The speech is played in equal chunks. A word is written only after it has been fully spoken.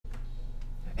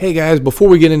Hey guys, before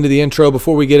we get into the intro,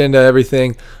 before we get into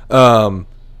everything, before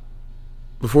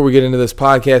we get into this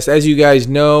podcast, as you guys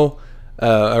know,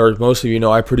 or most of you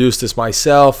know, I produce this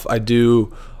myself. I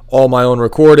do all my own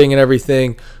recording and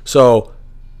everything. So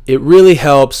it really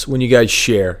helps when you guys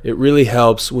share. It really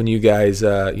helps when you guys,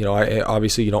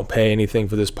 obviously you don't pay anything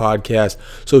for this podcast.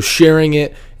 So sharing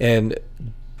it and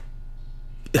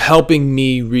helping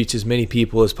me reach as many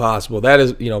people as possible. That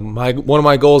is, one of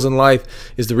my goals in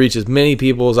life is to reach as many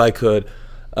people as I could,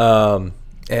 and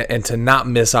to not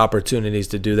miss opportunities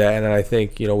to do that. And I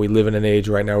think, we live in an age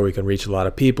right now where we can reach a lot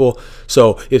of people.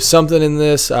 So if something in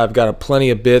this, I've got plenty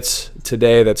of bits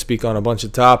today that speak on a bunch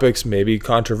of topics, maybe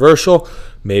controversial,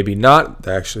 maybe not.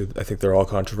 Actually, I think they're all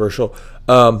controversial.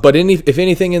 But if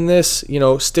anything in this,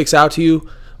 sticks out to you,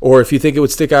 or if you think it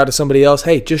would stick out to somebody else,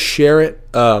 hey, just share it,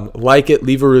 like it,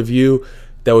 leave a review.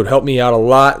 That would help me out a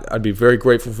lot. I'd be very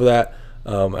grateful for that,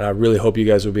 and I really hope you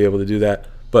guys will be able to do that.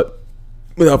 But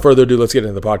without further ado, let's get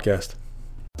into the podcast.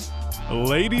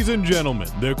 Ladies and gentlemen,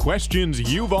 the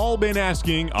questions you've all been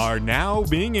asking are now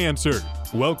being answered.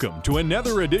 Welcome to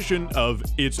another edition of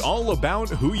It's All About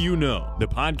Who You Know, the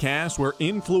podcast where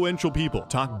influential people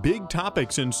talk big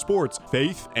topics in sports,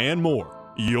 faith, and more.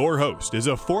 Your host is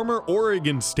a former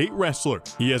Oregon State wrestler.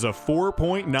 He has a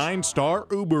 4.9 star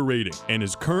Uber rating and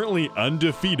is currently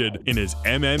undefeated in his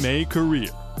MMA career.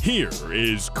 Here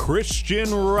is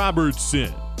Christian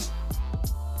Robertson.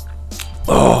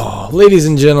 Oh, ladies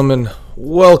and gentlemen,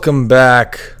 welcome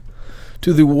back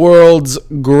to the world's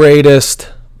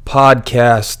greatest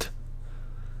podcast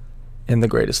and the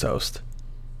greatest host.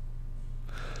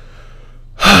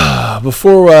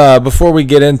 Before we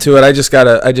get into it, I just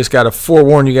gotta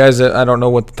forewarn you guys that I don't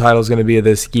know what the title is going to be of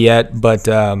this yet, but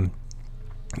I'm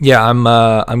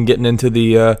getting into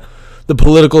the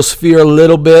political sphere a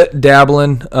little bit,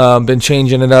 dabbling, been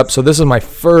changing it up. So this is my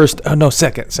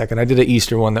second. I did an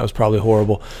Easter one that was probably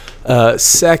horrible.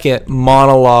 Second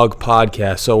monologue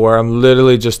podcast, so where I'm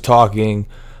literally just talking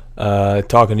to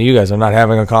you guys. I'm not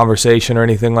having a conversation or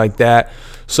anything like that.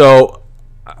 So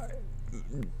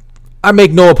I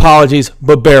make no apologies,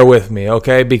 but bear with me,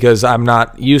 okay? Because I'm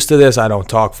not used to this. I don't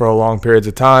talk for a long periods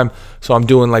of time, so I'm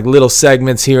doing like little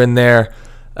segments here and there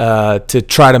to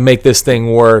try to make this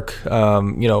thing work.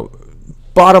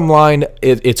 Bottom line,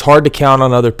 it's hard to count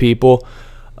on other people,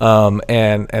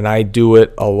 and I do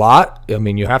it a lot. I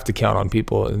mean, you have to count on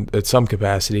people at some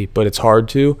capacity, but it's hard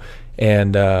to.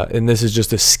 And this is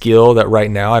just a skill that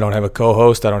right now I don't have a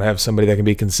co-host. I don't have somebody that can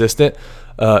be consistent.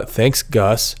 Thanks,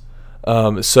 Gus.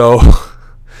 So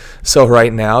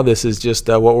right now this is just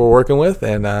what we're working with,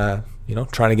 and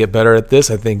trying to get better at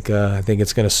this. I think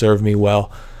it's going to serve me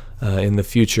well in the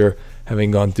future,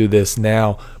 having gone through this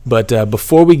now. But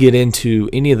before we get into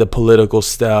any of the political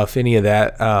stuff, any of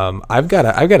that, I've got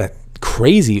a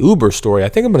crazy Uber story. I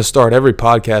think I'm going to start every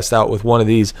podcast out with one of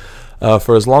these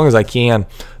for as long as I can,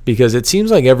 because it seems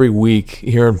like every week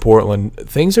here in Portland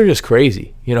things are just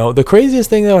crazy. The craziest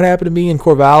thing that would happen to me in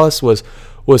Corvallis was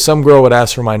some girl would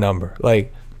ask for my number.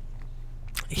 Like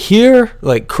here,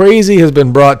 like crazy has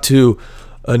been brought to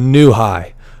a new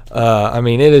high.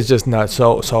 It is just nuts.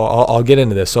 So I'll get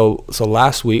into this. So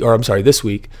this week,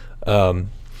 I'm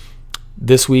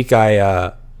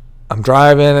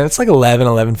driving and it's like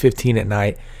 11:15 at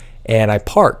night, and I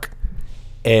park,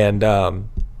 and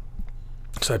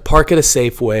so I park at a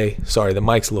Safeway. Sorry, the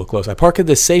mic's a little close. I park at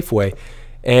this Safeway.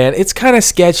 And it's kind of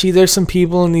sketchy. There's some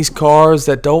people in these cars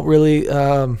that don't really,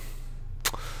 the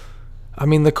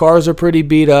cars are pretty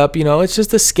beat up. It's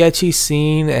just a sketchy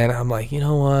scene. And I'm like, you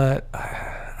know what?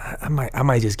 I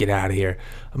might just get out of here.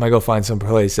 I might go find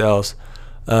someplace else.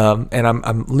 And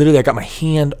I'm literally, I got my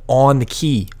hand on the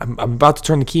key. I'm about to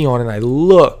turn the key on, and I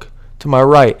look to my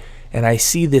right, and I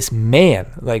see this man,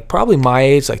 like probably my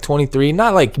age, like 23,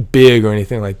 not like big or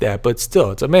anything like that, but still,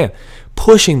 it's a man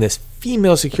pushing this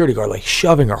female security guard, like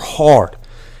shoving her hard.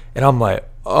 And I'm like,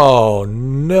 oh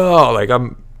no, like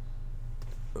I'm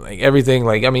like everything,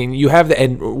 like, you have that.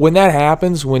 And when that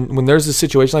happens, when there's a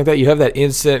situation like that, you have that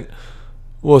instant,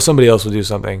 well, somebody else will do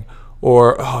something,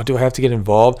 or, oh, do I have to get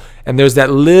involved? And there's that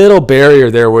little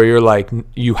barrier there where you're like,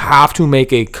 you have to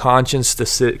make a conscious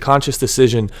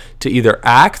decision to either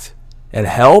act and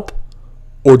help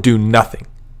or do nothing.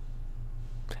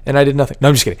 And I did nothing. No,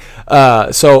 I'm just kidding.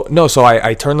 So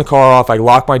I turn the car off, I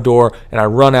lock my door, and I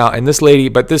run out. And this lady,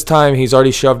 but this time he's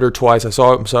already shoved her twice. I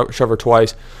saw him shove her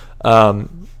twice.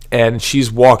 And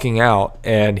she's walking out,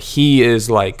 and he is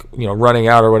like, running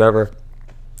out or whatever.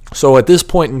 So at this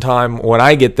point in time, when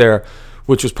I get there,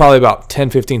 which was probably about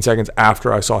 10-15 seconds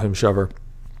after I saw him shove her,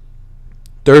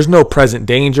 there's no present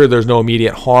danger. There's no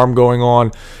immediate harm going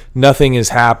on. Nothing is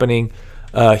happening.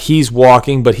 he's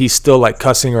walking, but he's still like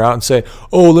cussing her out and saying,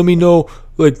 "Oh, let me know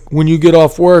like when you get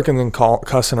off work," and then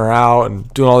cussing her out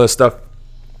and doing all this stuff.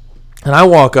 And I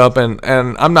walk up, and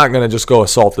I'm not going to just go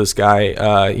assault this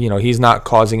guy. He's not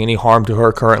causing any harm to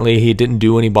her currently. He didn't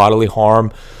do any bodily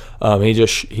harm. I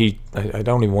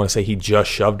don't even want to say he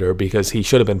just shoved her, because he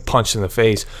should have been punched in the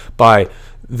face by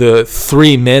the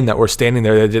 3 men that were standing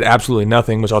there that did absolutely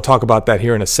nothing, which I'll talk about that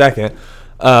here in a second.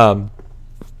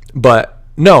 But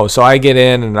no, so I get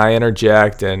in and I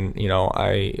interject, and,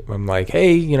 I'm like,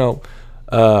 hey,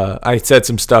 I said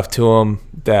some stuff to him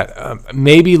that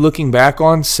maybe looking back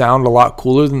on sound a lot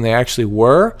cooler than they actually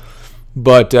were.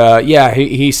 But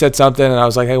he said something, and I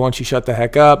was like, hey, why don't you shut the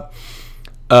heck up?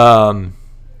 But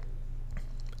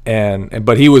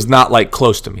he was not like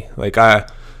close to me. Like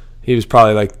he was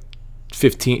probably like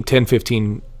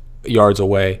 15 yards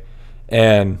away,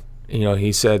 and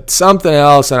he said something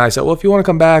else, and I said, well, if you want to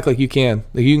come back, like you can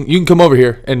come over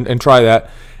here and try that.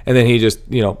 And then he just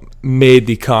made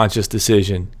the conscious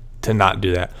decision to not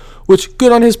do that, which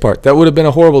good on his part. That would have been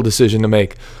a horrible decision to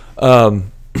make.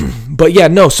 But yeah,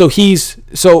 no. So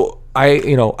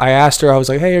I asked her, I was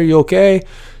like, hey, are you okay?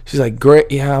 She's like,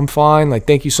 great. Yeah, I'm fine. Like,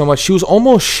 thank you so much. She was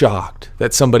almost shocked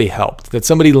that somebody helped, that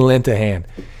somebody lent a hand.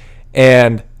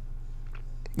 And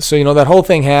so, that whole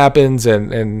thing happens,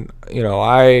 and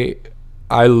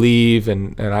I leave,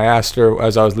 and I asked her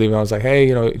as I was leaving, I was like,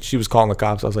 hey, she was calling the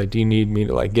cops. I was like, do you need me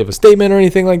to like give a statement or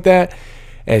anything like that?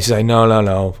 And she's like,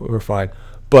 no, we're fine.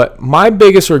 But my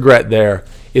biggest regret there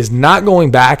is not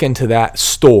going back into that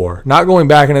store, not going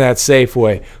back into that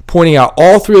Safeway, pointing out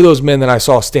all 3 of those men that I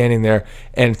saw standing there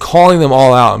and calling them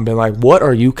all out and being like, what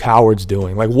are you cowards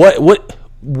doing? Like, what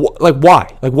like, why?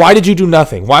 Like, why did you do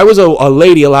nothing? Why was a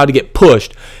lady allowed to get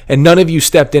pushed and none of you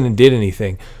stepped in and did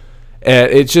anything?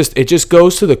 And it just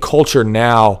goes to the culture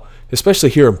now, especially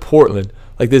here in Portland,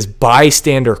 like this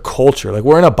bystander culture. Like,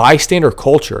 we're in a bystander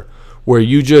culture where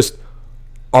you just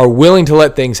are willing to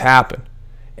let things happen.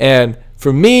 And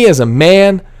for me as a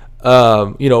man,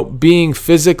 being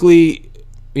physically,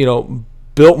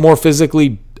 built more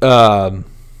physically,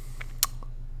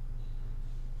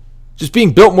 just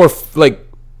being built more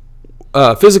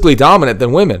physically dominant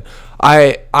than women,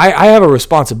 I have a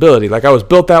responsibility. Like, I was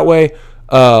built that way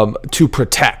to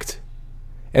protect.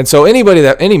 And so any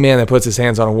man that puts his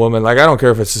hands on a woman, like, I don't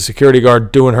care if it's a security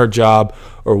guard doing her job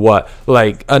or what,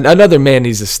 like, another man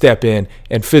needs to step in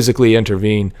and physically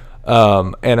intervene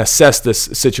and assess this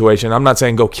situation. I'm not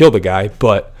saying go kill the guy,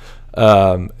 but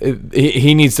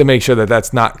he needs to make sure that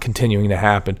that's not continuing to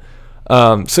happen.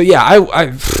 So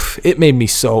yeah, it made me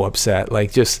so upset.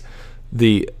 Like, just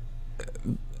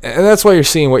and that's why you're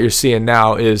seeing what you're seeing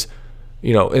now is,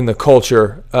 in the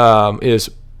culture, is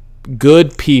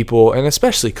good people, and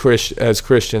especially as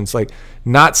Christians, like,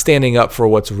 not standing up for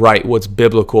what's right, what's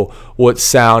biblical, what's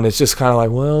sound. It's just kind of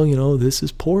like, well, this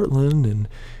is Portland, and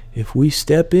if we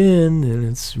step in, and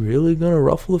it's really going to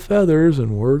ruffle the feathers,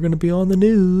 and we're going to be on the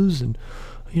news, and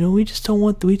we just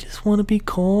want to be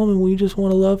calm, and we just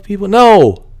want to love people.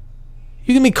 No,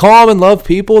 you can be calm and love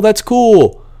people. That's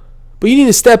cool. But you need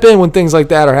to step in when things like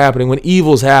that are happening, when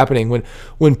evil's happening,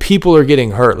 when people are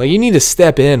getting hurt. Like, you need to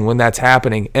step in when that's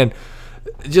happening. And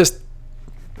just,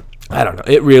 I don't know.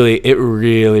 It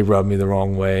really rubbed me the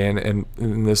wrong way. And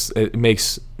this, it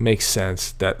makes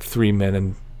sense that 3 men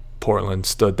in Portland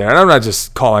stood there. And I'm not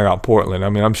just calling out Portland. I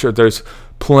mean, I'm sure there's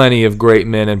plenty of great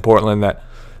men in Portland that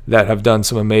have done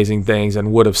some amazing things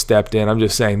and would have stepped in. I'm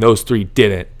just saying those 3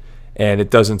 didn't. And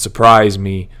it doesn't surprise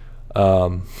me.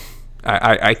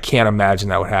 I can't imagine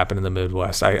that would happen in the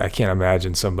Midwest. I can't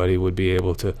imagine somebody would be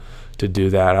able to do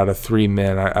that. Out of 3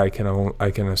 men, I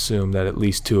can assume that at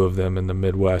least 2 of them in the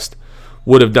Midwest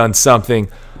would have done something.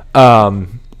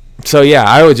 So yeah,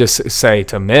 I would just say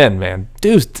to men, man,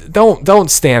 dudes,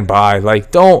 don't stand by. Like,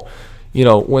 don't,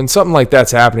 when something like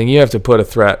that's happening, you have to put a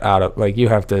threat out of, like, you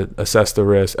have to assess the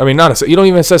risk. I mean, you don't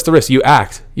even assess the risk. You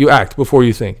act before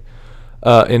you think.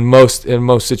 In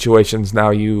most situations now,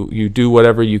 you do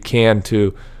whatever you can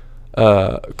to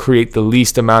create the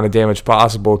least amount of damage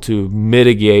possible to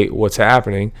mitigate what's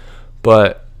happening.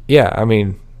 But yeah, I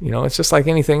mean, it's just like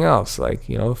anything else. Like,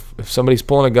 if somebody's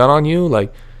pulling a gun on you,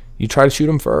 like, you try to shoot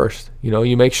them first.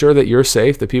 You make sure that you're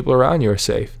safe, the people around you are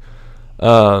safe.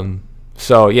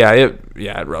 So yeah,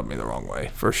 it rubbed me the wrong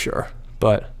way for sure.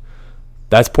 But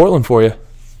that's Portland for you.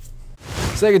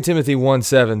 2 Timothy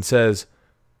 1:7 says,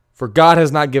 "For God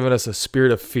has not given us a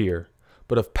spirit of fear,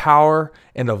 but of power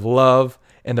and of love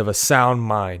and of a sound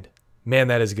mind." Man,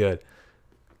 that is good.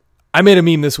 I made a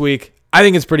meme this week. I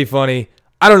think it's pretty funny.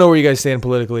 I don't know where you guys stand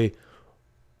politically.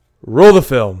 Roll the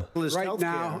film. Right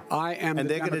now, I am and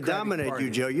the they're going to Democratic dominate Party.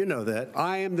 you, Joe. You know that.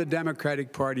 I am the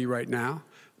Democratic Party right now.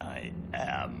 I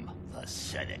am the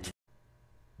Senate.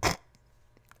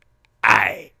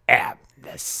 I am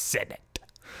the Senate.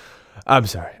 I'm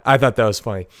sorry. I thought that was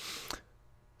funny.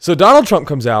 So Donald Trump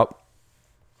comes out,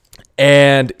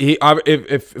 and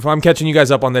if I'm catching you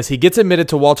guys up on this, he gets admitted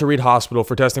to Walter Reed Hospital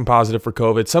for testing positive for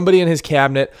COVID. Somebody in his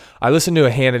cabinet, I listened to a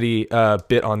Hannity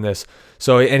bit on this,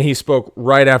 and he spoke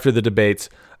right after the debates.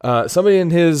 Somebody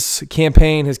in his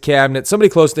campaign, his cabinet, somebody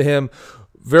close to him,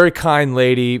 very kind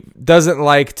lady, doesn't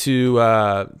like to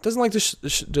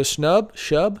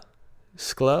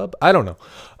sclub. I don't know,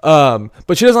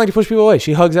 but she doesn't like to push people away.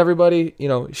 She hugs everybody. You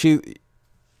know, she's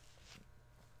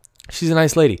a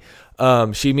nice lady.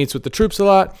 She meets with the troops a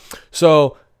lot.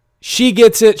 So she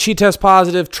gets it. She tests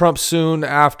positive. Trump soon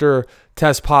after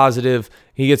tests positive.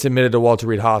 He gets admitted to Walter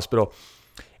Reed Hospital.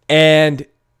 And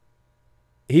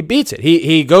he beats it.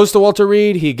 He goes to Walter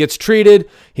Reed. He gets treated.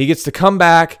 He gets to come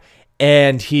back.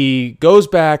 And he goes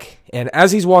back. And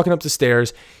as he's walking up the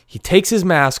stairs, he takes his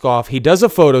mask off. He does a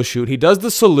photo shoot. He does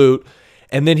the salute.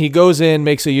 And then he goes in,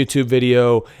 makes a YouTube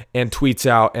video, and tweets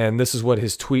out. And this is what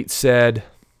his tweet said.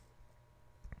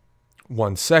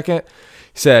 1 second.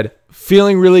 He said,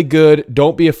 "Feeling really good.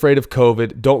 Don't be afraid of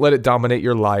COVID. Don't let it dominate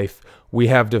your life. We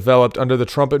have developed under the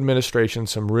Trump administration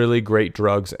some really great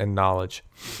drugs and knowledge."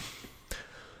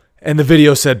 And the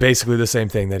video said basically the same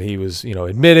thing, that he was,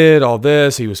 admitted all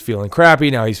this. He was feeling crappy.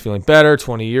 Now he's feeling better,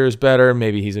 20 years better.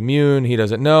 Maybe he's immune. He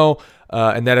doesn't know.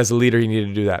 And that as a leader, you need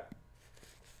to do that.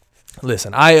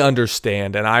 Listen, I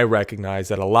understand and I recognize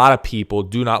that a lot of people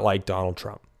do not like Donald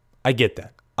Trump. I get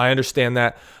that. I understand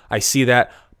that. I see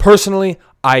that. Personally,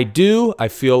 I do. I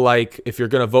feel like if you're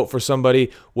going to vote for somebody,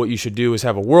 what you should do is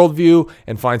have a worldview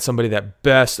and find somebody that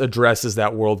best addresses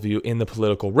that worldview in the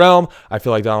political realm. I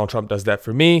feel like Donald Trump does that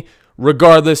for me.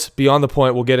 Regardless, beyond the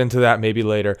point, we'll get into that maybe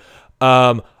later.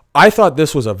 I thought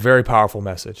this was a very powerful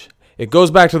message. It goes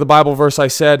back to the Bible verse I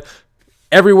said.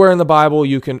 Everywhere in the Bible,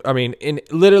 in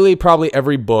literally probably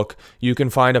every book, you can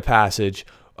find a passage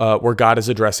where God is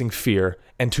addressing fear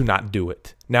and to not do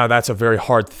it. Now, that's a very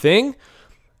hard thing,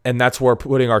 and that's where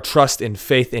putting our trust and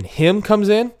faith in Him comes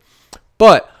in.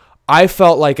 But I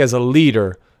felt like as a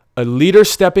leader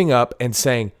stepping up and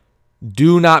saying,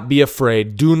 do not be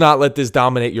afraid. Do not let this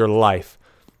dominate your life.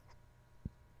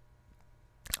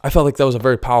 I felt like that was a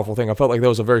very powerful thing. I felt like that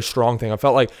was a very strong thing. I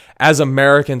felt like as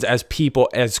Americans, as people,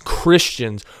 as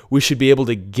Christians, we should be able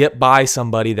to get by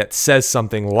somebody that says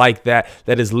something like that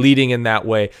is leading in that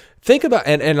way. Think about,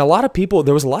 and a lot of people,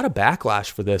 there was a lot of backlash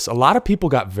for this. A lot of people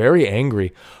got very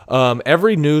angry.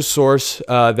 Every news source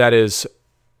that is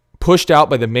pushed out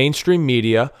by the mainstream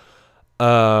media, it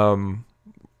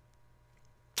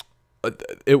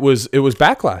was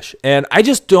backlash. And I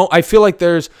feel like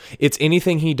it's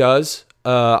anything he does.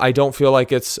 I don't feel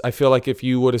like I feel like if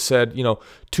you would have said,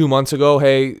 2 months ago,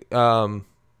 hey,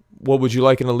 what would you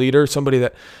like in a leader? Somebody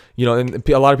that, and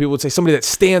a lot of people would say somebody that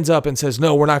stands up and says,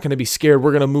 no, we're not going to be scared.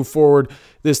 We're going to move forward,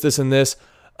 this, and this.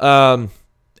 And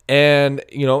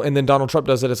then Donald Trump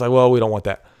does it. It's like, well, we don't want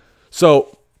that.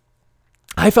 So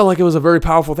I felt like it was a very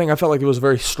powerful thing. I felt like it was a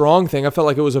very strong thing. I felt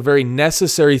like it was a very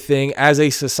necessary thing as a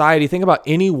society. Think about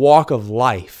any walk of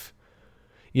life.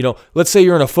 Let's say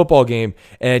you're in a football game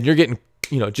and you're getting,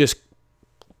 just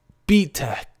beat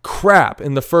to crap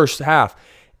in the first half.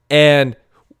 And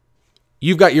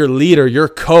you've got your leader, your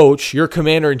coach, your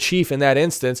commander-in-chief in that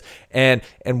instance. And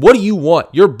what do you want?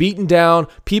 You're beaten down.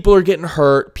 People are getting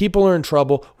hurt. People are in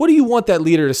trouble. What do you want that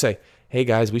leader to say? Hey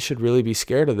guys, we should really be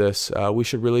scared of this. We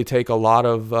should really take a lot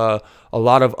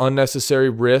of unnecessary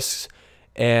risks,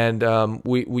 and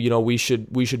we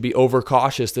should be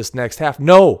overcautious this next half.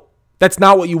 No, that's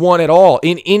not what you want at all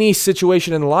in any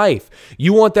situation in life.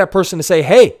 You want that person to say,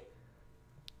 hey,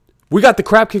 we got the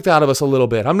crap kicked out of us a little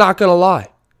bit. I'm not going to lie,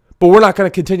 but we're not going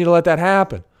to continue to let that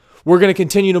happen. We're going to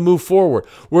continue to move forward.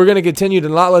 We're going to continue to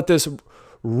not let this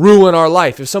ruin our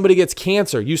life. If somebody gets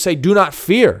cancer, you say, do not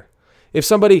fear. If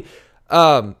somebody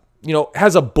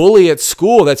has a bully at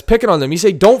school that's picking on them, you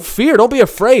say, don't fear, don't be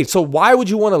afraid. So why would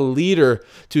you want a leader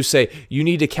to say you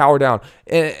need to cower down?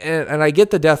 And I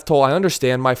get the death toll. I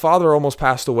understand. My father almost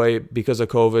passed away because of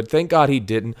COVID. Thank God he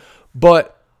didn't.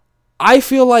 But I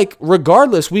feel like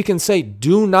regardless, we can say,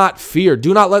 do not fear.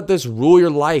 Do not let this rule your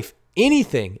life.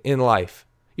 Anything in life.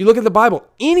 You look at the Bible,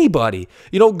 anybody,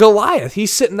 Goliath,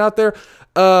 he's sitting out there,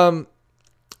 the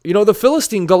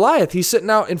Philistine Goliath, he's sitting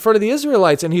out in front of the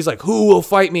Israelites and he's like, who will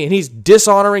fight me? And he's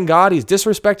dishonoring God. He's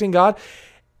disrespecting God.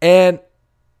 And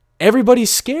everybody's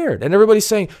scared and everybody's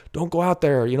saying, don't go out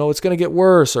there. It's going to get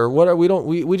worse or whatever.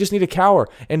 We just need to cower.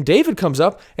 And David comes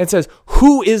up and says,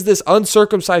 who is this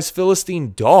uncircumcised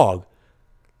Philistine dog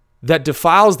that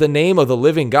defiles the name of the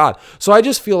living God? So I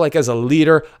just feel like as a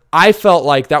leader, I felt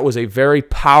like that was a very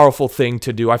powerful thing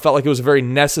to do. I felt like it was a very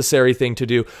necessary thing to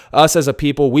do. Us as a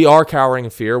people, we are cowering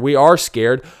in fear. We are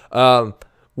scared.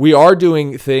 We are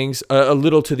doing things a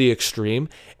little to the extreme.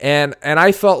 And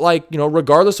I felt like,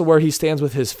 regardless of where he stands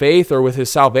with his faith or with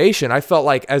his salvation, I felt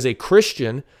like as a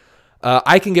Christian,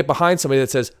 I can get behind somebody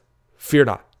that says, fear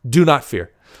not, do not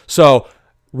fear. So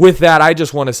with that, I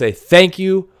just want to say thank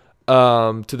you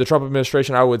to the Trump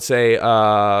administration. I would say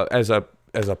as a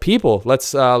people,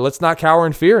 let's not cower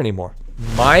in fear anymore.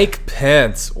 Mike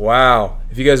Pence. Wow.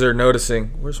 If you guys are noticing,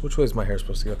 which way is my hair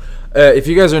supposed to go? If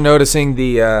you guys are noticing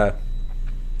the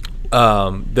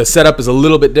setup is a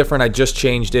little bit different. I just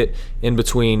changed it in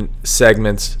between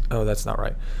segments. Oh, that's not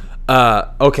right.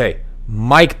 Okay,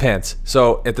 Mike Pence.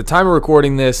 So at the time of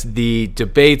recording this, the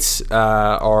debates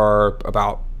are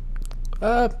about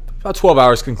 12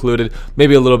 hours concluded,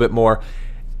 maybe a little bit more.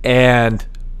 And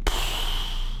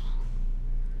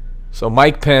so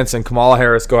Mike Pence and Kamala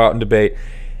Harris go out and debate.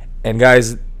 And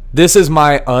guys, this is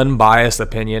my unbiased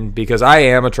opinion because I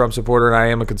am a Trump supporter and I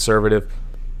am a conservative.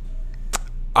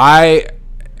 I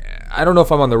don't know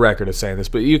if I'm on the record of saying this,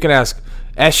 but you can ask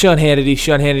Sean Hannity.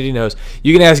 Sean Hannity knows.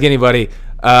 You can ask anybody.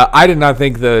 I did not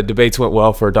think the debates went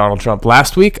well for Donald Trump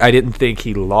last week. I didn't think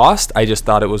he lost. I just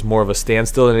thought it was more of a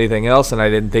standstill than anything else, and I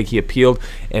didn't think he appealed.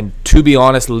 And to be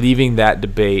honest, leaving that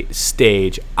debate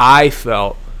stage, I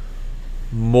felt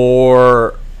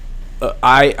more.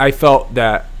 I felt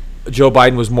that Joe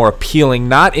Biden was more appealing,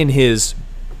 not in his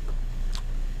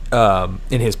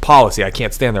policy. I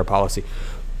can't stand their policy.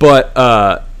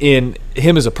 But in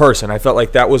him as a person, I felt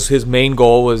like that was his main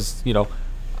goal was,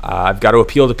 I've got to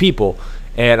appeal to people.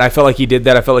 And I felt like he did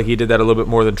that. I felt like he did that a little bit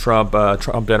more than Trump.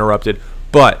 Trump interrupted.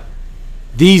 But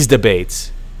these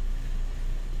debates,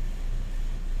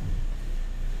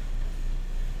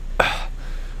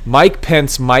 Mike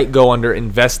Pence might go under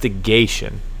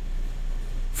investigation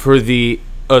for the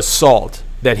assault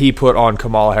that he put on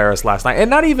Kamala Harris last night. And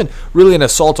not even really an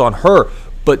assault on her,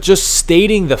 but just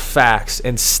stating the facts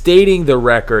and stating the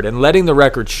record and letting the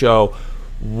record show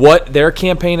what their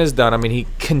campaign has done. I mean, he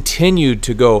continued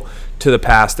to go to the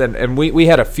past, and we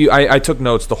had a few. I took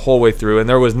notes the whole way through, and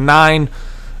there was 9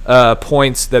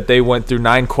 points that they went through,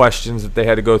 9 questions that they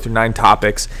had to go through, 9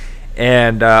 topics,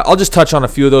 and I'll just touch on a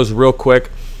few of those real quick.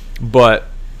 But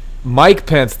Mike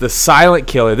Pence, the silent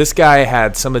killer, this guy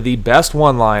had some of the best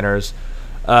one-liners.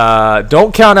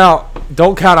 Don't count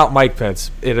out Mike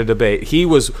Pence in a debate. He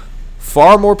was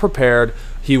far more prepared.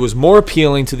 He was more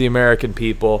appealing to the American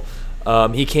people.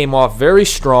 He came off very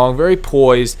strong, very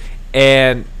poised,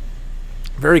 and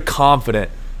very confident.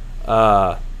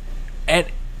 And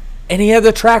he had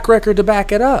the track record to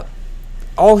back it up.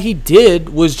 All he did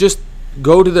was just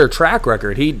go to their track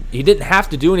record. He didn't have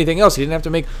to do anything else. He didn't have to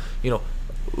make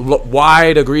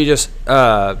wide, egregious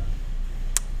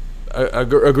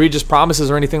promises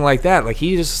or anything like that. Like,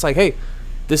 he just like, hey,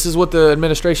 this is what the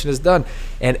administration has done.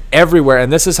 And everywhere,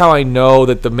 and this is how I know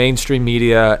that the mainstream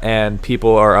media and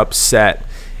people are upset,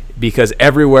 because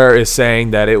everywhere is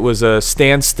saying that it was a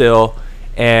standstill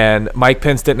and Mike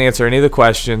Pence didn't answer any of the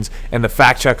questions, and the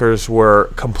fact checkers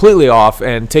were completely off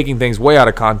and taking things way out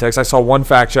of context. I saw one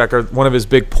fact checker, one of his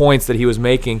big points that he was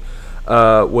making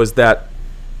was that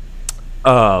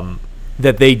that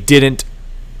they didn't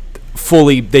so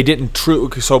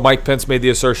Mike Pence made the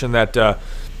assertion that sorry,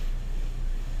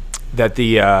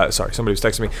 somebody was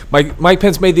texting me. Mike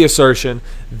Pence made the assertion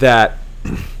that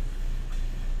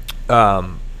that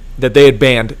they had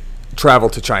banned travel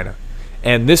to China.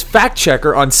 And this fact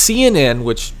checker on CNN,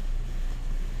 which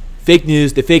fake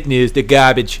news, the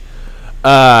garbage,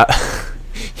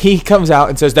 he comes out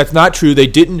and says that's not true. They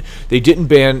didn't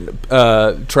ban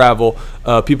travel.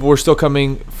 People were still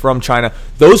coming from China.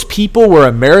 Those people were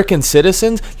American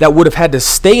citizens that would have had to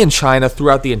stay in China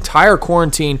throughout the entire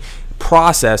quarantine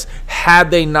process had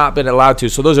they not been allowed to.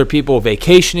 So those are people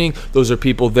vacationing. Those are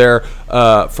people there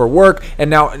for work.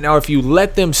 And now if you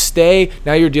let them stay,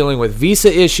 now you're dealing with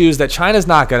visa issues that China's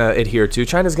not going to adhere to.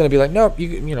 China's going to be like, nope,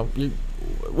 you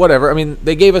whatever. I mean,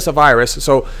 they gave us a virus,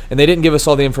 and they didn't give us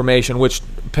all the information, which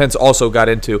Pence also got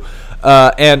into,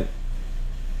 and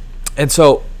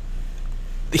so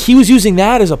he was using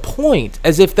that as a point,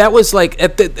 as if that was like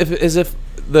as if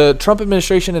the Trump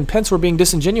administration and Pence were being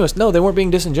disingenuous. No, they weren't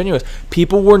being disingenuous.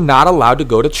 People were not allowed to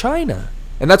go to China.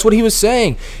 And that's what he was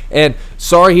saying. And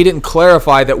sorry he didn't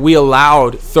clarify that we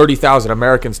allowed 30,000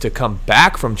 Americans to come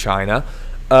back from China.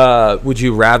 Would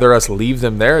you rather us leave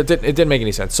them there? It didn't make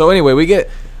any sense. So anyway, we get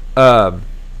into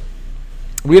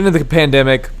the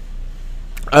pandemic.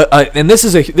 And this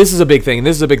is a big thing. And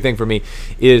this is a big thing for me,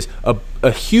 is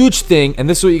a huge thing. And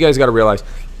this is what you guys got to realize.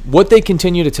 What they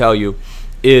continue to tell you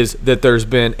is that there's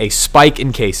been a spike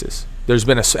in cases. There's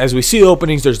been as we see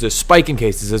openings, there's this spike in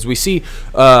cases. As we see,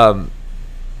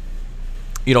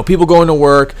 people going to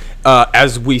work.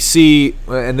 As we see,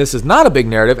 and this is not a big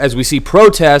narrative, as we see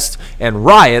protests and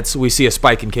riots, we see a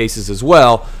spike in cases as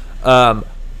well. A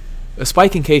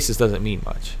spike in cases doesn't mean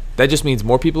much. That just means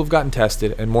more people have gotten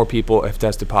tested and more people have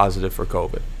tested positive for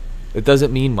COVID. It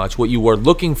doesn't mean much. What you are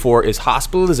looking for is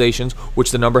hospitalizations,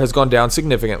 which the number has gone down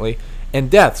significantly, and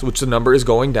deaths, which the number is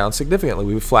going down significantly.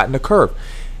 We've flattened the curve.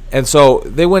 And so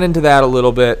they went into that a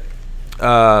little bit.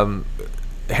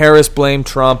 Harris blamed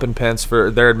Trump and Pence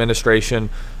for their administration,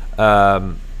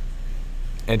 and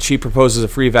she proposes a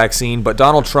free vaccine. But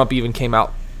Donald Trump even came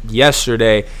out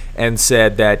yesterday and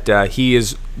said that he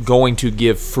is going to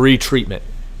give free treatment.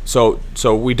 So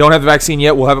we don't have the vaccine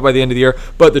yet. We'll have it by the end of the year.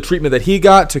 But the treatment that he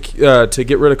got to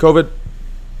get rid of COVID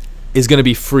is going to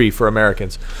be free for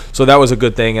Americans. So that was a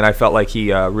good thing, and I felt like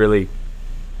he really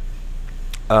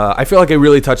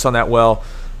touched on that well.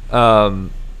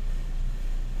 And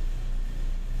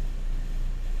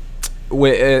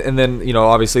then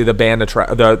obviously the ban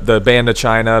to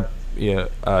China,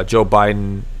 Joe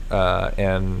Biden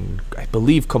and I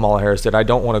believe Kamala Harris did. I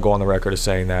don't want to go on the record as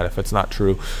saying that if it's not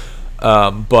true.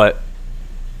 But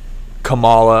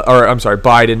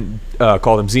Biden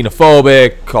called him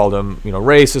xenophobic, called him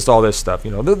racist, all this stuff.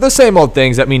 The same old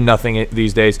things that mean nothing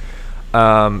these days.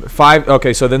 So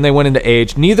then they went into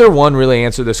age. Neither one really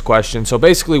answered this question. So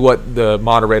basically what the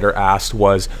moderator asked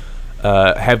was,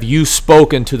 have you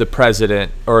spoken to the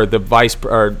president or the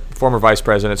former vice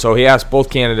president? So he asked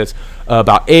both candidates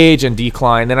about age and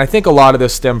decline. And I think a lot of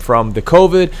this stemmed from the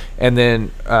COVID and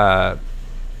then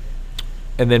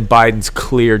Biden's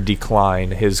clear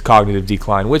decline, his cognitive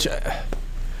decline, which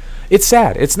it's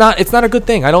sad. It's not a good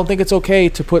thing. I don't think it's okay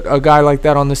to put a guy like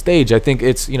that on the stage. I think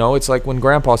it's like when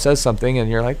Grandpa says something and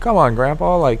you're like, come on,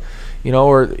 Grandpa,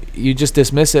 or you just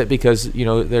dismiss it because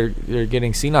they're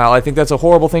getting senile. I think that's a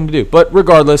horrible thing to do. But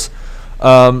regardless,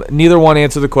 neither one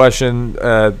answered the question.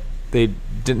 They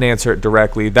didn't answer it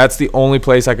directly. That's the only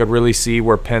place I could really see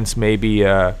where Pence maybe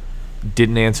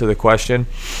didn't answer the question.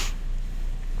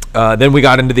 Then we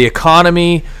got into the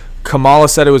economy. Kamala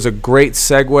said it was a great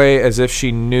segue, as if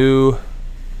she knew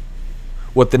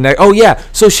what the next. Oh yeah,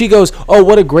 so she goes, "Oh,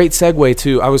 what a great segue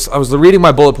to." I was reading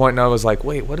my bullet point and I was like,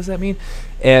 "Wait, what does that mean?"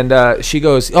 And she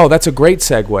goes, "Oh, that's a great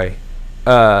segue."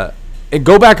 And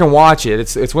go back and watch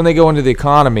it. It's when they go into the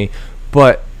economy,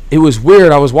 but it was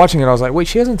weird. I was watching it. I was like, "Wait,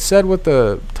 she hasn't said what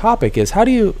the topic is. How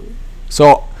do you?"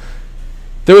 So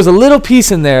there was a little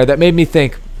piece in there that made me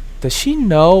think, does she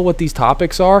know what these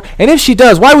topics are? And if she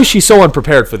does, why was she so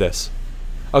unprepared for this?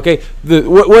 Okay,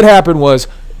 what happened was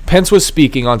Pence was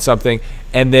speaking on something,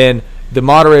 and then the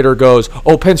moderator goes,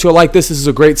 "Oh, Pence, you'll like this. This is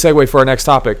a great segue for our next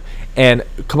topic." And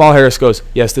Kamala Harris goes,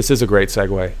 "Yes, this is a great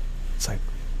segue." It's like,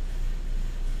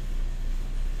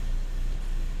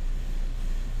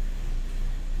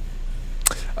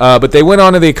 but they went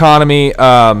on to the economy.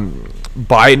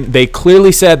 Biden, they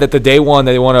clearly said that the day one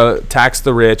they want to tax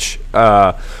the rich,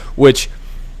 which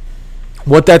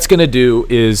what that's going to do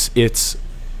is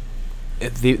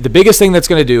the biggest thing that's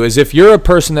going to do is if you're a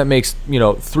person that makes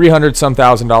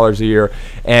 $300,000 a year,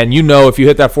 and if you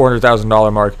hit that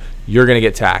 $400,000 mark, you're going to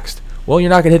get taxed. Well, you're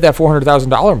not going to hit that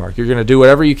 $400,000 mark. You're going to do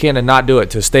whatever you can to not do it,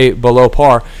 to stay below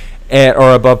par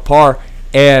or above par,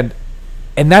 and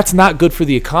that's not good for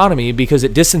the economy because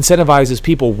it disincentivizes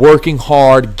people working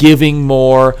hard, giving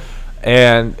more,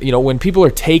 and when people are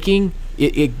taking,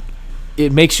 it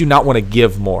makes you not want to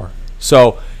give more.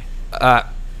 So,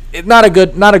 not a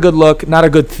good look, not a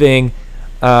good thing.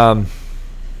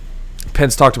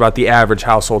 Pence talked about the average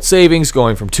household savings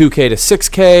going from $2K to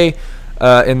 $6K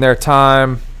in their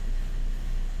time,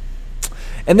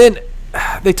 and then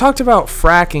they talked about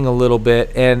fracking a little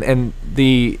bit, and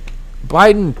the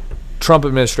Biden-Trump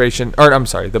administration, or I'm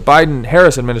sorry, the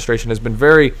Biden-Harris administration has been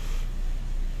very,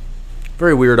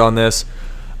 very weird on this.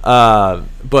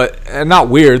 But not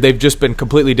weird. They've just been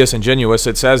completely disingenuous.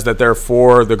 It says that they're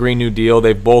for the Green New Deal.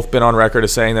 They've both been on record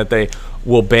as saying that they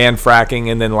will ban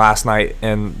fracking. And then last night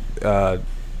and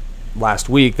last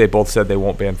week, they both said they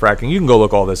won't ban fracking. You can go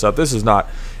look all this up. This is not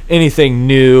anything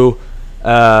new.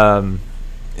 They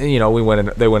went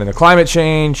into climate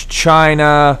change,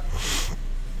 China,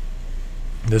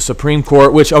 the Supreme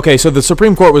Court. So the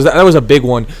Supreme Court was a big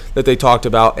one that they talked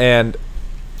about, and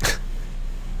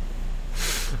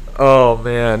oh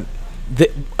man,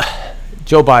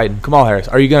 Joe Biden, Kamala Harris,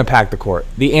 are you going to pack the court?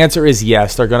 The answer is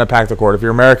yes, they're going to pack the court. If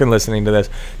you're American listening to this,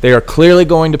 they are clearly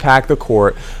going to pack the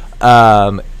court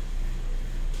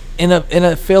in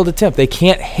a failed attempt. They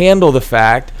can't handle the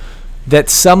fact that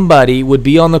somebody would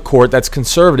be on the court that's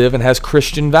conservative and has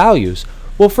Christian values.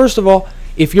 Well, first of all,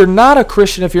 if you're not a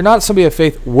Christian, if you're not somebody of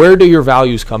faith, where do your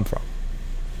values come from?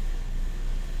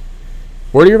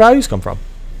 Where do your values come from?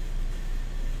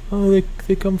 Oh,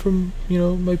 they come from,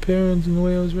 my parents and the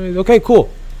way I was raised. Okay,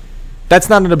 cool. That's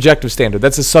not an objective standard.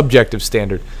 That's a subjective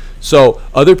standard. So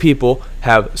other people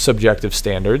have subjective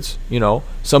standards.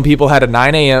 Some people had a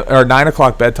 9 a.m. or 9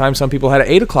 o'clock bedtime. Some people had an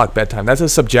 8 o'clock bedtime. That's a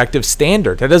subjective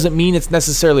standard. That doesn't mean it's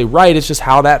necessarily right. It's just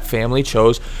how that family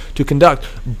chose to conduct.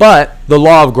 But the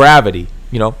law of gravity,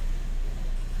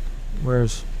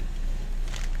 where's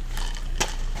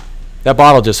that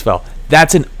bottle just fell.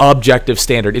 That's an objective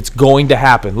standard. It's going to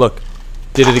happen. Look,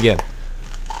 did it again.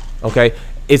 Okay?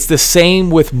 It's the same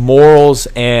with morals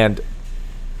and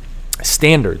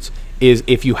standards. Is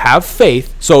if you have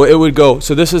faith, so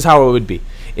this is how it would be.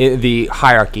 The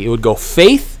hierarchy. It would go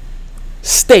faith,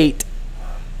 state,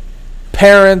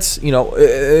 parents,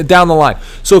 down the line.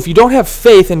 So if you don't have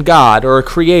faith in God or a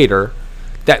creator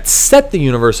that set the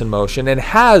universe in motion and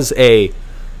has a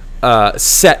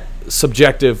set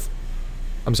objective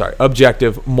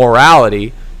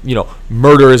morality,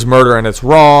 murder is murder and it's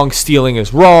wrong, stealing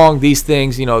is wrong, these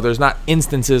things, there's not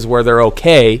instances where they're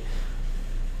okay.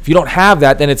 If you don't have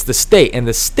that, then it's the state, and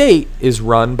the state is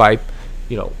run by,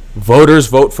 voters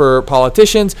vote for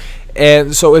politicians,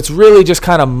 and so it's really just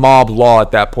kind of mob law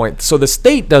at that point. So the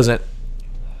state doesn't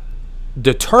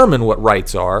determine what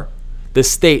rights are, the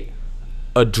state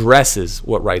addresses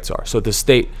what rights are. So the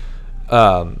state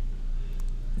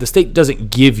doesn't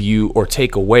give you or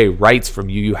take away rights from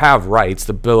you. You have rights.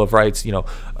 The Bill of Rights, in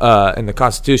the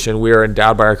Constitution, we are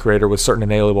endowed by our Creator with certain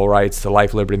inalienable rights to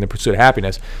life, liberty, and the pursuit of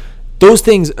happiness. Those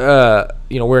things,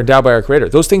 we're endowed by our Creator.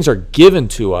 Those things are given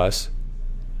to us.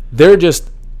 They're just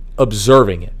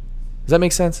observing it. Does that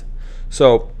make sense?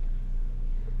 So,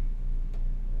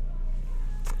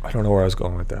 I don't know where I was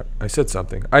going with that. I said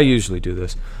something. I usually do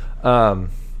this. Oh,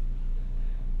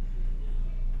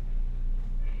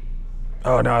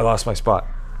 now I lost my spot.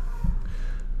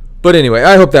 But anyway,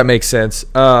 I hope that makes sense.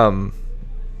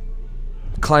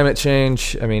 Climate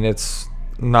change, it's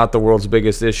not the world's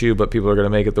biggest issue, but people are going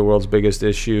to make it the world's biggest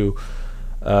issue.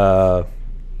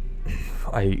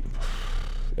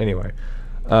 Anyway.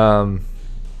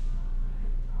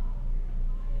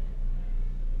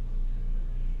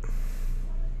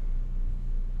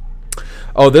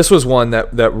 This was one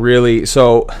that really...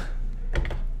 So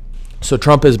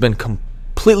Trump has been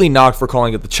completely knocked for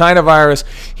calling it the China virus.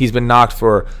 He's been knocked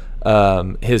for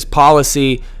his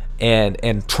policy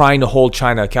and trying to hold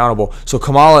China accountable. So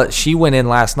Kamala, she went in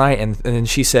last night and then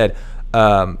she said,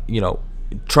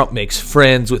 Trump makes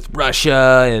friends with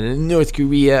Russia and North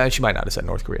Korea. She might not have said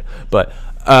North Korea, but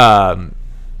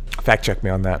fact check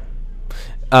me on that.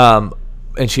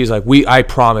 And she's like, I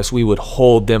promise we would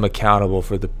hold them accountable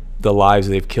for the lives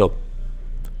they've killed.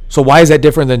 So why is that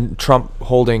different than Trump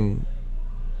holding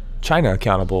China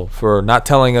accountable for not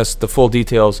telling us the full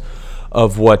details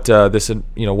of what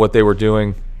what they were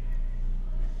doing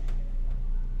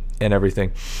and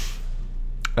everything?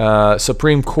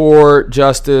 Supreme Court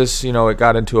justice, it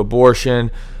got into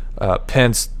abortion.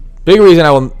 Pence, big reason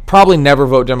I will probably never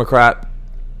vote Democrat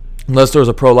unless there was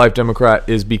a pro-life Democrat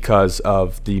is because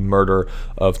of the murder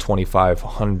of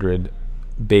 2,500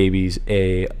 babies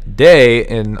a day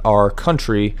in our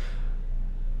country.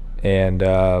 And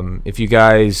if you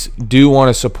guys do want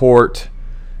to support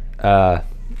the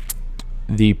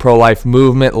pro-life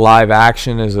movement, Live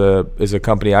Action is a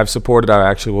company I've supported. I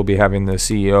actually will be having the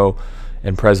CEO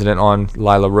and president on,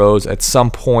 Lila Rose, at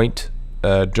some point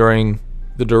during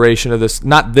the duration of this,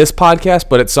 not this podcast,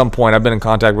 but at some point. I've been in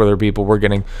contact with other people. We're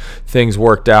getting things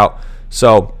worked out.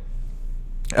 So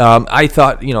I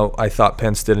thought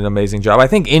Pence did an amazing job. I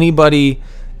think anybody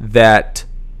that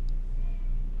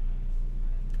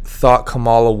thought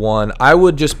Kamala won, I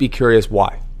would just be curious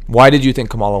why. Why did you think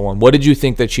Kamala won? What did you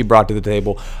think that she brought to the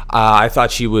table? I thought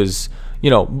she was,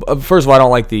 first of all, I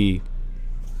don't like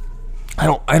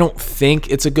I don't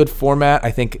think it's a good format.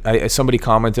 I think somebody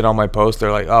commented on my post.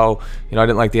 They're like, I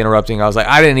didn't like the interrupting. I was like,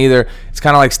 I didn't either. It's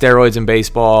kind of like steroids in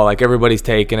baseball. Like, everybody's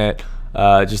taking it.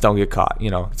 Just don't get caught.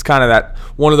 It's kind of that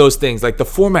one of those things. Like, the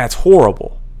format's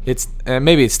horrible.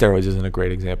 Maybe steroids isn't a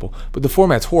great example, but the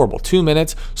format's horrible. 2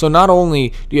 minutes. So not only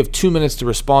do you have 2 minutes to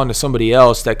respond to somebody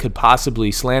else that could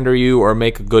possibly slander you or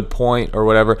make a good point or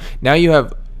whatever, now you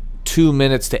have 2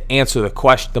 minutes to answer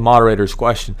the moderator's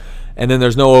question, and then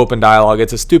there's no open dialogue.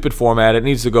 It's a stupid format. It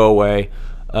needs to go away.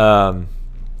 And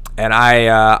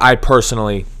I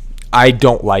personally, I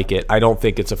don't like it. I don't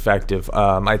think it's effective.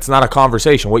 It's not a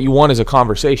conversation. What you want is a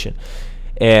conversation,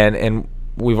 and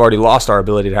we've already lost our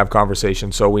ability to have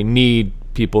conversation. So we need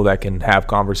people that can have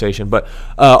conversation. But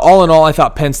all in all, I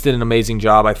thought Pence did an amazing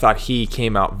job. I thought he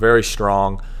came out very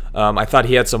strong. I thought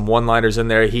he had some one-liners in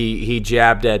there. He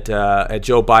jabbed at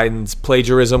Joe Biden's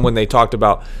plagiarism when they talked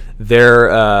about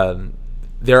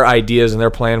their ideas and their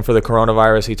plan for the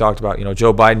coronavirus. He talked about,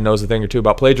 Joe Biden knows a thing or two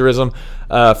about plagiarism.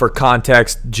 For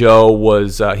context, Joe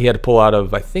was he had to pull out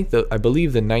of I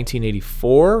believe the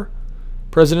 1984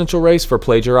 presidential race for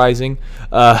plagiarizing.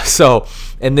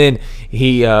 And then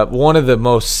he one of the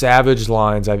most savage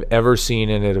lines I've ever seen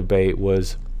in a debate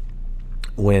was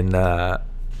when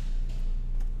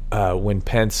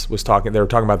Pence was talking. They were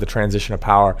talking about the transition of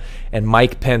power, and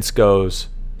Mike Pence goes,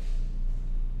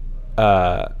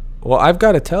 well, I've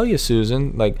got to tell you,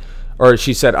 Susan,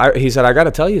 he said, I got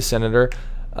to tell you, Senator,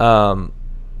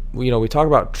 we talk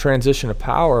about transition of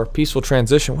power, peaceful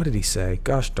transition. What did he say?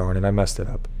 Gosh darn it, I messed it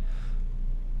up.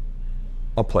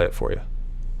 I'll play it for you.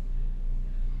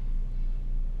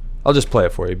 I'll just play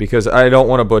it for you because I don't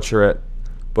want to butcher it,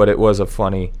 but it was a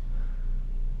funny.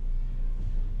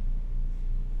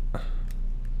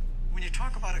 When you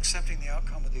talk about accepting the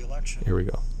outcome of the election, here we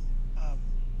go.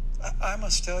 I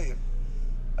must tell you,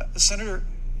 Senator,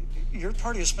 your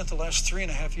party has spent the last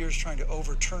 3.5 years trying to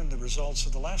overturn the results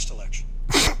of the last election.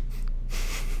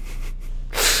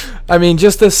 I mean,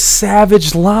 just a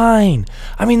savage line.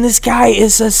 I mean, this guy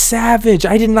is a savage.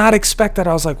 I did not expect that.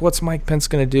 I was like, what's Mike Pence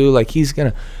going to do?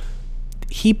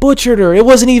 He butchered her. It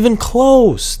wasn't even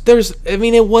close.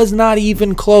 It was not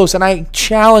even close. And I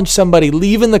challenge somebody,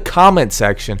 leave in the comment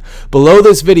section below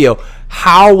this video,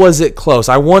 how was it close?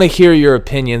 I want to hear your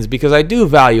opinions because I do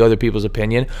value other people's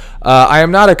opinion. I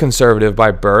am not a conservative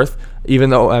by birth,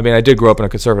 even though, I did grow up in a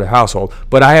conservative household,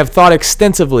 but I have thought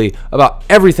extensively about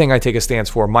everything I take a stance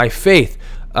for, my faith,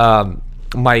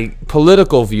 my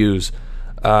political views,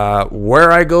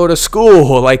 where I go to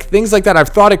school, things like that. I've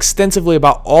thought extensively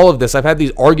about all of this. I've had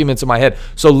these arguments in my head.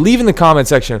 So leave in the comment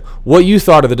section what you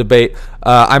thought of the debate.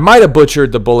 I might have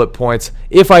butchered the bullet points.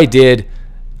 If I did,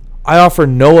 I offer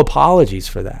no apologies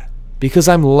for that because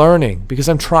I'm learning, because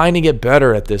I'm trying to get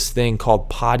better at this thing called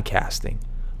podcasting.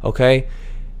 Okay?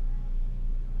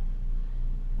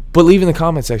 But leave in the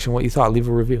comment section what you thought. Leave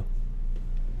a review.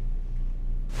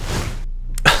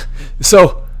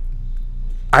 So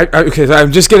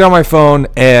I'm just getting on my phone,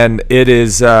 and it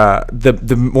is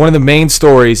the one of the main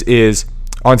stories is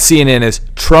on CNN is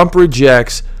Trump's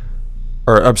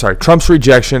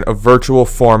rejection of virtual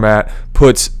format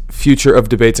puts future of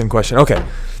debates in question. Okay,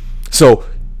 so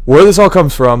where this all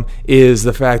comes from is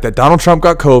the fact that Donald Trump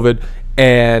got COVID,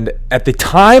 and at the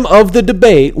time of the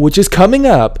debate, which is coming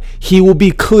up, he will be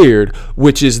cleared,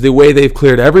 which is the way they've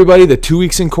cleared everybody, the 2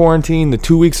 weeks in quarantine, the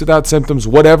 2 weeks without symptoms,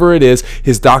 whatever it is.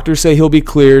 His doctors say he'll be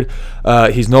cleared.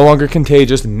 He's no longer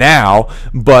contagious now,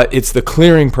 but it's the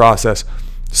clearing process.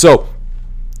 So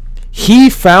he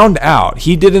found out,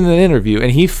 he did in an interview,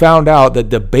 and he found out that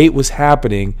debate was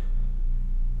happening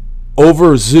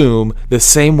over Zoom the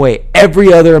same way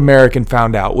every other American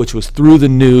found out, which was through the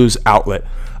news outlet.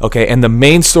 Okay, and the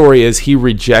main story is he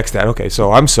rejects that. Okay,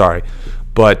 so I'm sorry,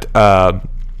 but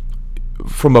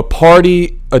from a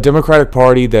Democratic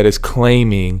Party that is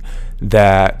claiming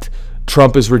that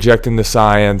Trump is rejecting the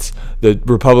science, the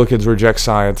Republicans reject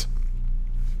science,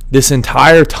 this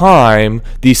entire time,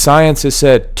 the science has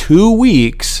said 2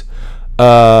 weeks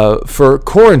for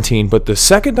quarantine, but the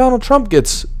second Donald Trump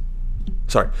gets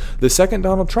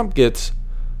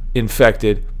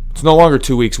infected, it's no longer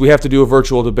 2 weeks. We have to do a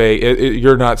virtual debate.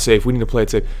 You're not safe. We need to play it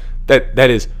safe. That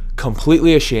is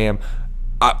completely a sham.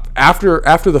 After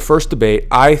the first debate,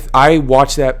 I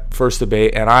watched that first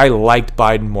debate, and I liked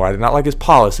Biden more. I did not like his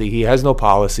policy. He has no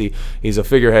policy. He's a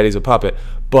figurehead. He's a puppet.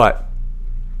 But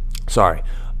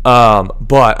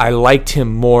I liked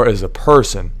him more as a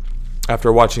person.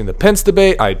 After watching the Pence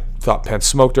debate, I thought Pence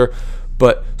smoked her.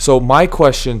 But so my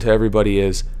question to everybody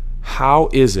is, how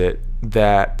is it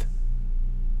that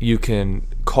you can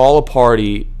call a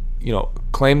party,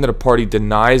 claim that a party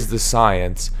denies the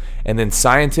science, and then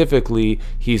scientifically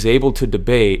he's able to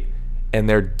debate, and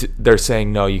they're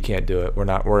saying, no, you can't do it. We're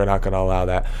not going to allow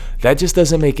that. That just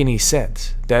doesn't make any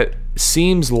sense. That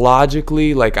seems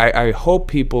logically, I hope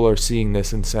people are seeing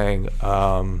this and saying,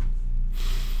 that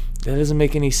doesn't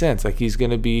make any sense. He's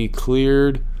going to be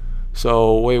cleared.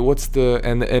 So wait, what's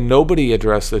and nobody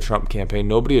addressed the Trump campaign.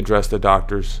 Nobody addressed the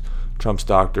doctors Trump's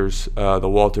doctors, the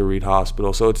Walter Reed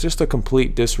Hospital. So it's just a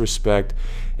complete disrespect.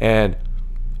 And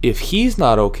if he's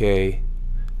not okay,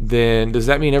 then does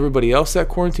that mean everybody else that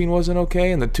quarantine wasn't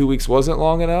okay and the 2 weeks wasn't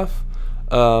long enough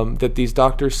that these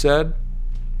doctors said?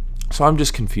 So I'm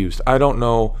just confused. I don't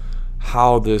know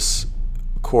how this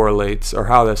correlates or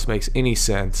how this makes any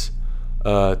sense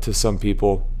to some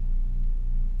people.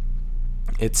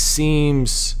 It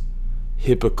seems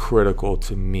hypocritical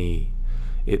to me.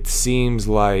 It seems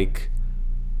like,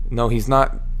 no, he's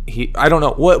not. I don't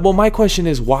know. Well, my question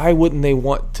is, why wouldn't they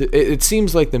want to? It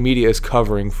seems like the media is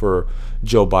covering for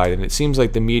Joe Biden. It seems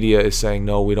like the media is saying,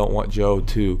 no, we don't want Joe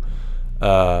to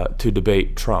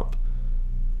debate Trump,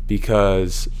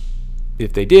 because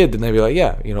if they did, then they'd be like,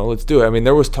 yeah, let's do it. I mean,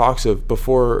 there was talks of,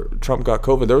 before Trump got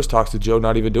COVID, there was talks of Joe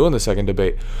not even doing the second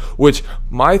debate, which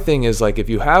my thing is, like, if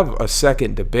you have a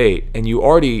second debate and you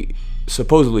already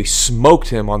supposedly smoked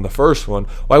him on the first one,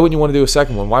 why wouldn't you want to do a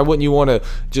second one? Why wouldn't you want to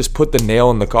just put the nail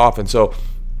in the coffin? So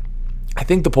I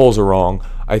think the polls are wrong.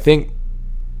 I think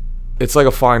it's like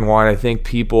a fine wine. I think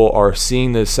people are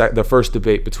seeing the first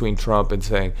debate between Trump and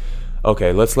saying,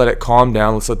 okay, let's let it calm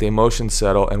down. Let's let the emotions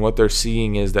settle. And what they're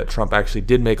seeing is that Trump actually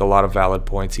did make a lot of valid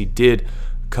points. He did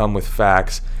come with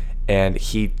facts, and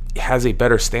he has a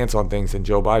better stance on things than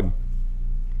Joe Biden.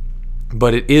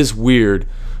 But it is weird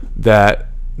that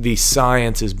the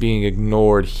science is being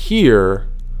ignored here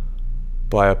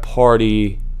by a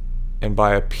party and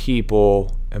by a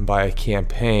people and by a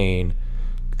campaign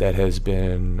that has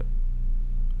been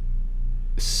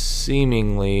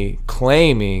seemingly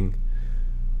claiming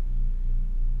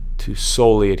to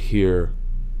solely adhere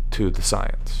to the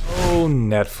science. Oh,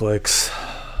 Netflix.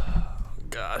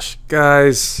 Gosh,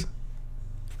 guys.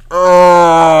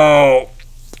 Oh,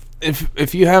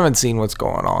 if you haven't seen what's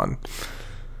going on,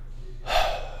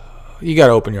 you got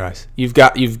to open your eyes. You've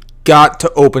got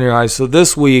to open your eyes. So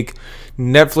this week,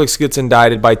 Netflix gets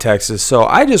indicted by Texas. So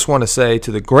I just want to say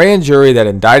to the grand jury that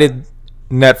indicted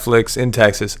Netflix in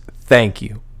Texas, thank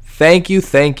you. Thank you,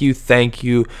 thank you, thank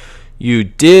you. You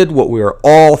did what we were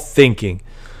all thinking.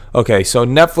 Okay, so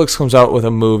Netflix comes out with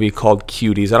a movie called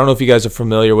Cuties. I don't know if you guys are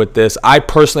familiar with this. I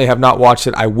personally have not watched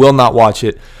it. I will not watch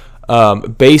it.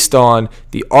 Based on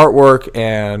the artwork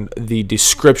and the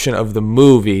description of the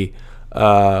movie,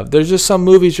 there's just some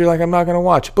movies you're like, I'm not going to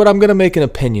watch. But I'm going to make an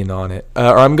opinion on it.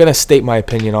 Or I'm going to state my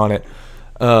opinion on it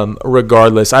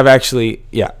regardless.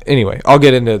 Anyway, I'll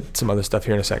get into some other stuff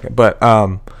here in a second. But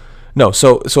no,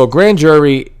 so a grand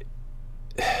jury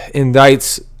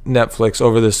indicts Netflix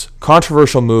over this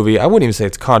controversial movie. I wouldn't even say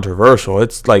it's controversial.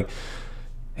 It's like,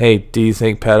 hey, do you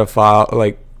think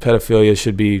pedophilia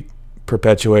should be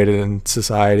perpetuated in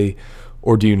society,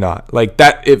 or do you not? Like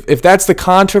that, if that's the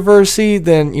controversy,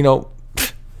 then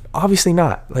obviously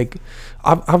not. Like,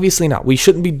 obviously not. We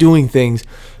shouldn't be doing things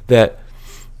that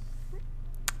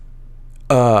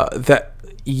that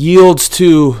yields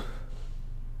to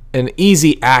an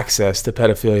easy access to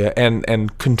pedophilia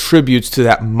and contributes to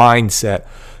that mindset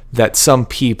that some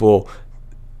people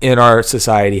in our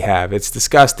society have. It's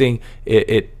disgusting.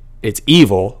 It's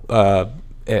evil,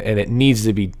 and it needs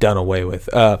to be done away with.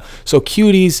 So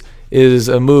Cuties is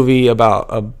a movie about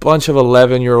a bunch of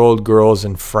 11-year-old girls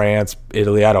in France,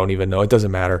 Italy, I don't even know, it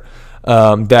doesn't matter,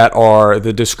 that are,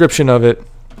 the description of it,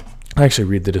 I actually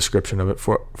read the description of it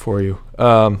for you.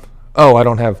 I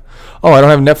don't have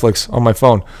Netflix on my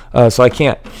phone, so I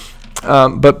can't.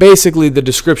 But basically, the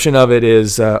description of it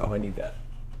is, I need that.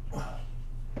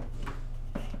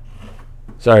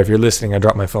 Sorry if you're listening, I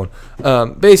dropped my phone.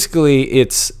 Basically,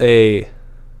 it's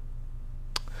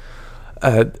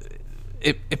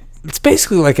it's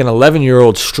basically like an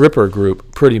 11-year-old stripper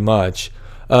group, pretty much.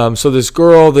 So this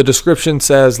girl, the description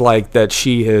says like that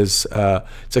she is,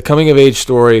 it's a coming of age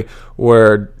story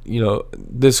where,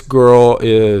 this girl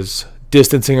is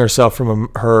distancing herself from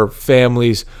her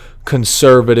family's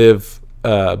conservative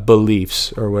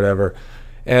beliefs or whatever.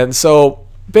 And so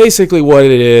basically what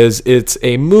it is, it's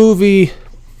a movie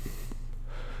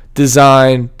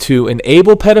designed to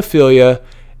enable pedophilia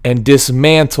and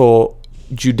dismantle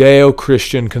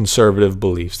Judeo-Christian conservative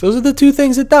beliefs. Those are the two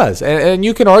things it does. And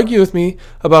you can argue with me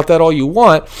about that all you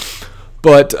want,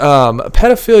 but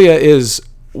pedophilia is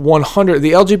 100.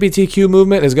 The LGBTQ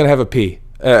movement is going to have a P.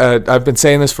 I've been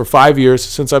saying this for 5 years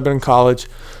since I've been in college.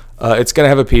 It's going to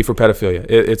have a P for pedophilia.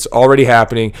 It's already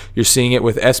happening. You're seeing it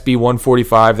with SB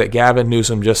 145 that Gavin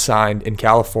Newsom just signed in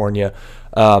California.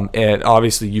 And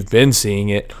obviously you've been seeing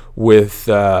it with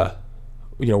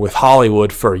with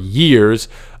Hollywood for years.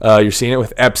 You're seeing it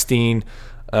with Epstein,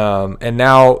 and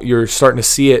now you're starting to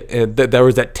see it. There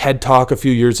was that TED Talk a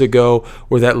few years ago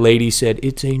where that lady said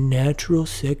it's a natural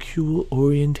sexual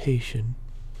orientation.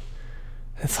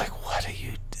 It's like, what are you?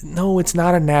 No, it's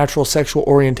not a natural sexual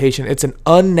orientation. It's an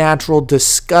unnatural,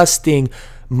 disgusting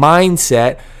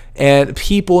mindset, and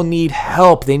people need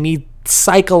help. They need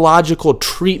psychological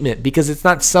treatment because it's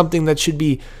not something that should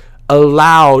be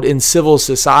allowed in civil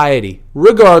society.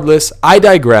 Regardless, I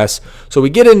digress. So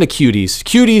we get into Cuties.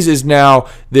 Cuties is now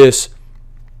this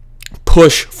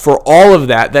push for all of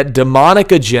that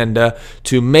demonic agenda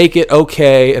to make it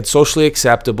okay and socially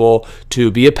acceptable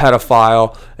to be a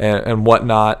pedophile and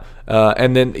whatnot.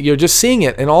 And then you're just seeing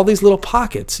it in all these little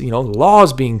pockets,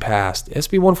 laws being passed.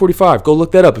 SB 145, go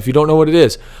look that up if you don't know what it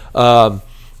is.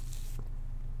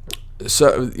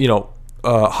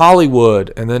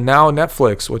 Hollywood, and then now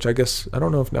Netflix, which I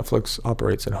don't know if Netflix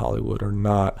operates in Hollywood or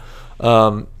not.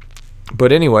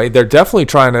 But anyway, they're definitely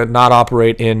trying to not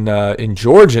operate in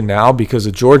Georgia now because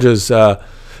of Georgia's. So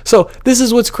this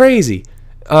is what's crazy.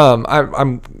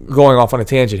 I'm going off on a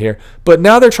tangent here, but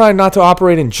now they're trying not to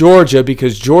operate in Georgia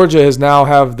because Georgia now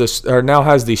has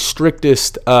the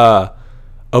strictest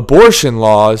abortion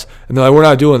laws, and they're like, we're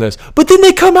not doing this. But then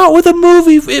they come out with a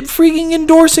movie freaking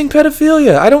endorsing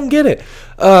pedophilia. I don't get it.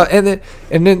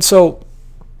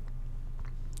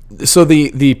 So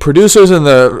the producers and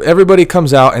everybody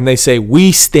comes out and they say,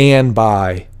 we stand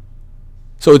by.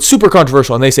 So it's super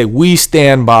controversial, and they say, we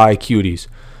stand by Cuties.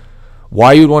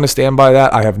 Why you'd want to stand by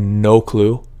that, I have no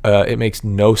clue. It makes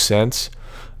no sense.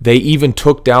 They even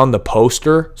took down the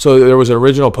poster. So there was an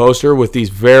original poster with these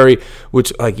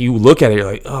which like you look at it, you're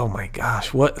like, oh my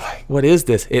gosh, what is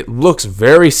this? It looks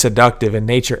very seductive in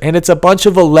nature, and it's a bunch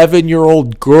of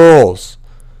 11-year-old girls.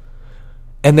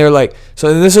 And they're like,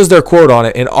 so this is their quote on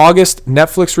it. In August,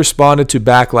 Netflix responded to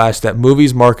backlash that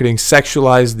movies marketing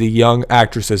sexualized the young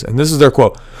actresses. And this is their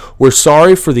quote. We're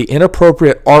sorry for the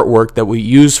inappropriate artwork that we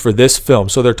used for this film.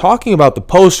 So they're talking about the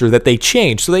poster that they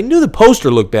changed. So they knew the poster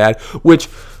looked bad, which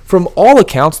from all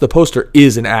accounts, the poster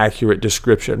is an accurate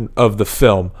description of the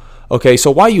film. Okay, so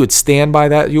why you would stand by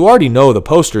that? You already know the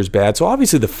poster is bad. So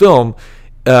obviously the film...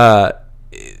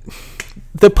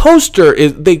 the poster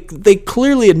is they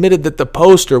clearly admitted that the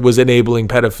poster was enabling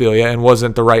pedophilia and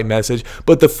wasn't the right message,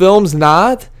 but the film's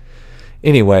not.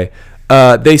 Anyway,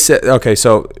 they said, okay,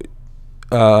 so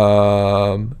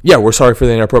we're sorry for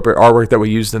the inappropriate artwork that we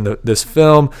used in this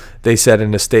film. They said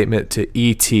in a statement to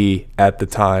ET at the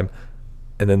time,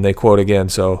 and then they quote again.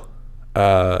 So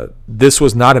this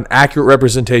was not an accurate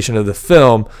representation of the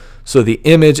film, so the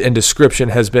image and description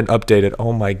has been updated.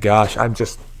 Oh my gosh,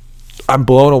 I'm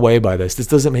blown away by this. This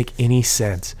doesn't make any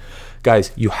sense.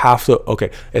 Guys, you have to,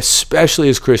 especially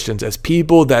as Christians, as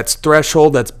people, that's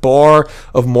threshold, that's bar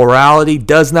of morality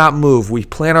does not move. We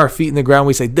plant our feet in the ground.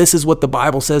 We say, this is what the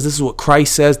Bible says. This is what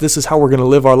Christ says. This is how we're going to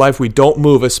live our life. We don't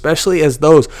move, especially as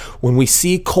those, when we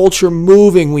see culture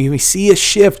moving, when we see a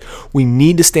shift, we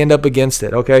need to stand up against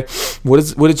it, okay?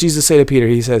 What did Jesus say to Peter?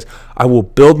 He says, I will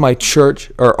build my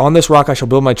church, or on this rock I shall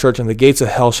build my church, and the gates of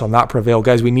hell shall not prevail.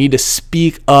 Guys, we need to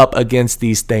speak up against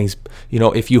these things.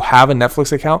 If you have a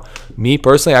Netflix account, me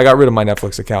personally, I got rid of my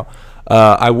Netflix account.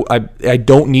 I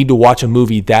don't need to watch a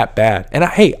movie that bad. And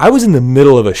I was in the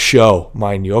middle of a show,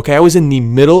 mind you. Okay, I was in the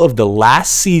middle of the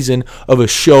last season of a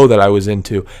show that I was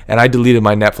into, and I deleted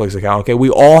my Netflix account. Okay, we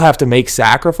all have to make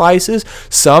sacrifices.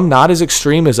 Some not as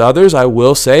extreme as others. I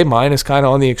will say mine is kind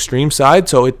of on the extreme side.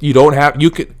 So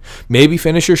you could maybe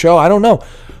finish your show. I don't know.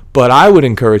 But I would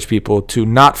encourage people to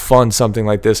not fund something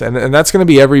like this. And that's going to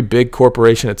be every big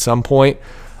corporation at some point.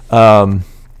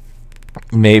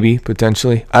 Maybe,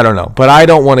 potentially. I don't know. But I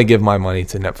don't want to give my money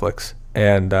to Netflix.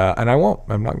 And I won't.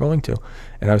 I'm not going to.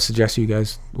 And I would suggest you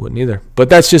guys wouldn't either. But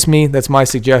that's just me. That's my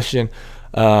suggestion.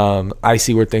 I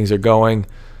see where things are going.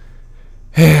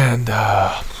 And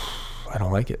I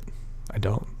don't like it. I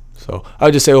don't. So I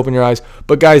would just say open your eyes.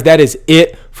 But guys, that is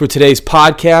it for today's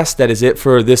podcast. That is it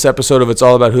for this episode of It's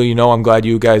All About Who You Know. I'm glad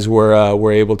you guys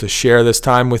were able to share this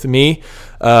time with me.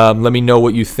 Let me know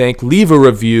what you think. Leave a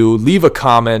review. Leave a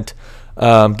comment.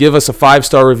 Give us a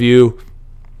 5-star review.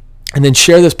 And then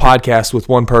share this podcast with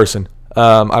one person.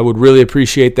 I would really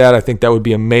appreciate that. I think that would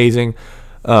be amazing.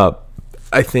 I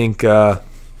would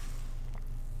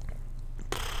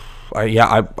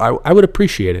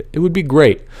appreciate it. It would be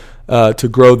great. To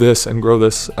grow this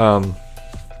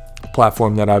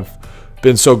platform that I've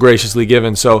been so graciously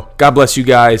given. So God bless you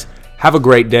guys. Have a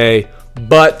great day.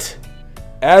 But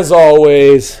as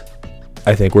always,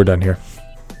 I think we're done here.